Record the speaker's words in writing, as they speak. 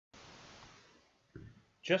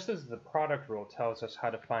just as the product rule tells us how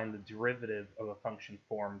to find the derivative of a function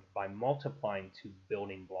formed by multiplying two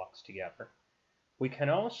building blocks together, we can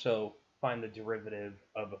also find the derivative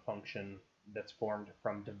of a function that's formed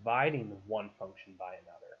from dividing one function by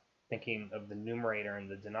another, thinking of the numerator and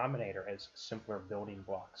the denominator as simpler building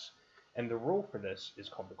blocks. And the rule for this is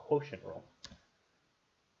called the quotient rule.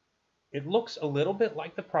 It looks a little bit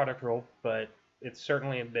like the product rule, but it's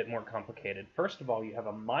certainly a bit more complicated. First of all, you have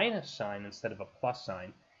a minus sign instead of a plus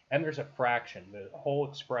sign, and there's a fraction. The whole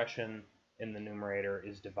expression in the numerator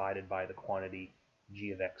is divided by the quantity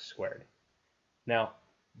g of x squared. Now,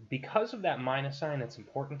 because of that minus sign, it's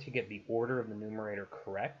important to get the order of the numerator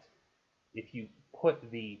correct. If you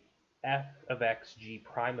put the f of x g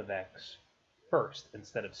prime of x first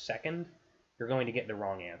instead of second, you're going to get the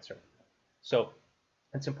wrong answer. So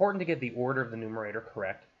it's important to get the order of the numerator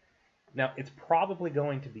correct. Now, it's probably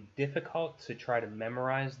going to be difficult to try to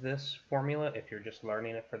memorize this formula if you're just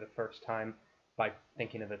learning it for the first time by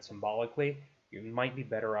thinking of it symbolically. You might be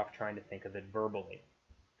better off trying to think of it verbally.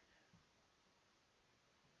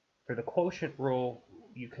 For the quotient rule,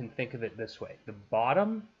 you can think of it this way. The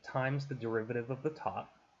bottom times the derivative of the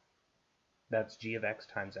top, that's g of x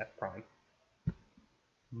times f prime,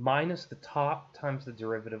 minus the top times the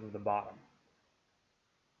derivative of the bottom,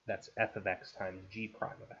 that's f of x times g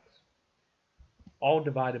prime of x, all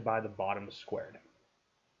divided by the bottom squared.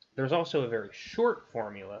 There's also a very short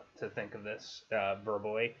formula to think of this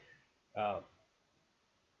verbally.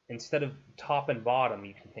 Instead of top and bottom,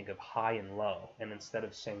 you can think of high and low. And instead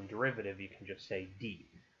of saying derivative, you can just say d.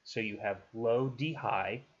 So you have low d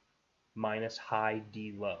high minus high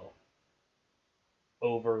d low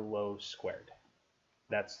over low squared.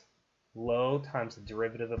 That's low times the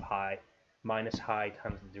derivative of high minus high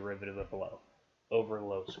times the derivative of low over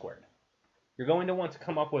low squared. You're going to want to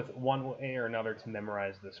come up with one way or another to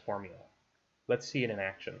memorize this formula. Let's see it in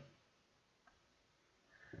action.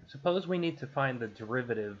 Suppose we need to find the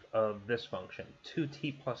derivative of this function,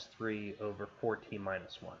 2t plus 3 over 4t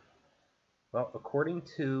minus 1. Well, according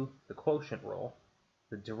to the quotient rule,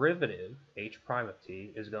 the derivative, h prime of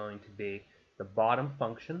t, is going to be the bottom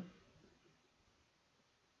function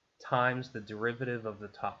times the derivative of the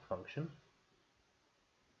top function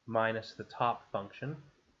minus the top function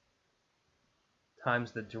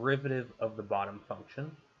times the derivative of the bottom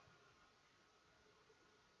function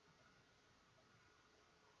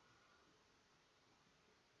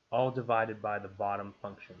all divided by the bottom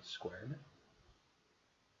function squared.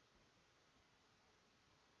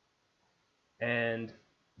 And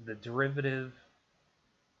the derivative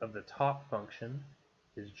of the top function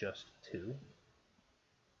is just 2.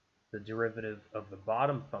 The derivative of the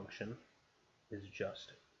bottom function is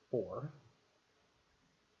just 4.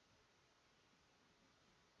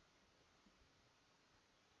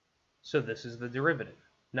 So this is the derivative.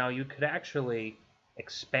 Now you could actually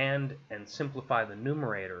expand and simplify the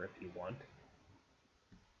numerator if you want.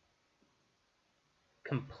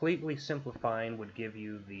 Completely simplifying would give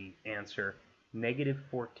you the answer negative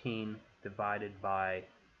 14 divided by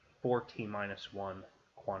 4t minus 1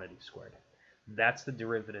 quantity squared. That's the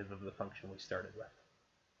derivative of the function we started with.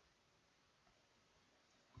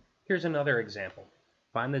 Here's another example.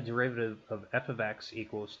 Find the derivative of f of x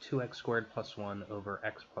equals 2x squared plus 1 over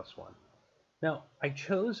x plus 1. Now, I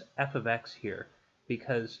chose f of x here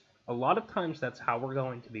because a lot of times that's how we're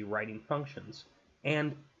going to be writing functions.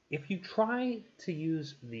 And if you try to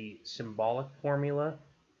use the symbolic formula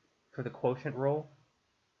for the quotient rule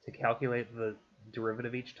to calculate the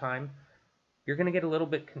derivative each time, you're going to get a little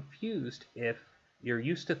bit confused if you're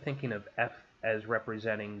used to thinking of f as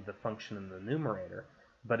representing the function in the numerator,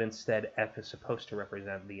 but instead f is supposed to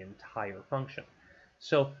represent the entire function.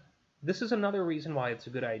 So this is another reason why it's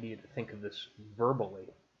a good idea to think of this verbally.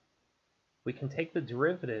 We can take the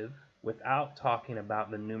derivative without talking about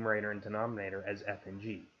the numerator and denominator as f and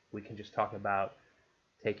g. We can just talk about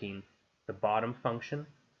taking the bottom function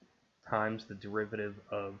times the derivative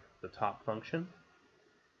of the top function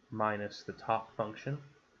minus the top function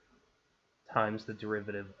times the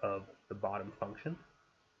derivative of the bottom function,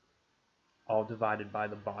 all divided by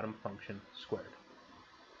the bottom function squared.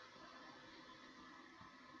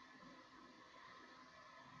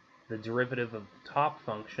 The derivative of the top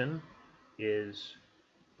function is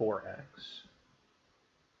 4x.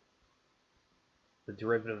 The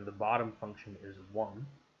derivative of the bottom function is 1.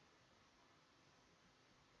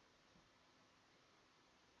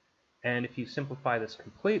 And if you simplify this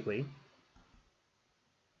completely,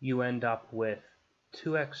 you end up with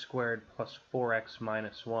 2x squared plus 4x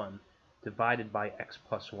minus 1 divided by x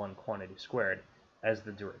plus 1 quantity squared as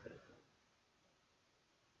the derivative.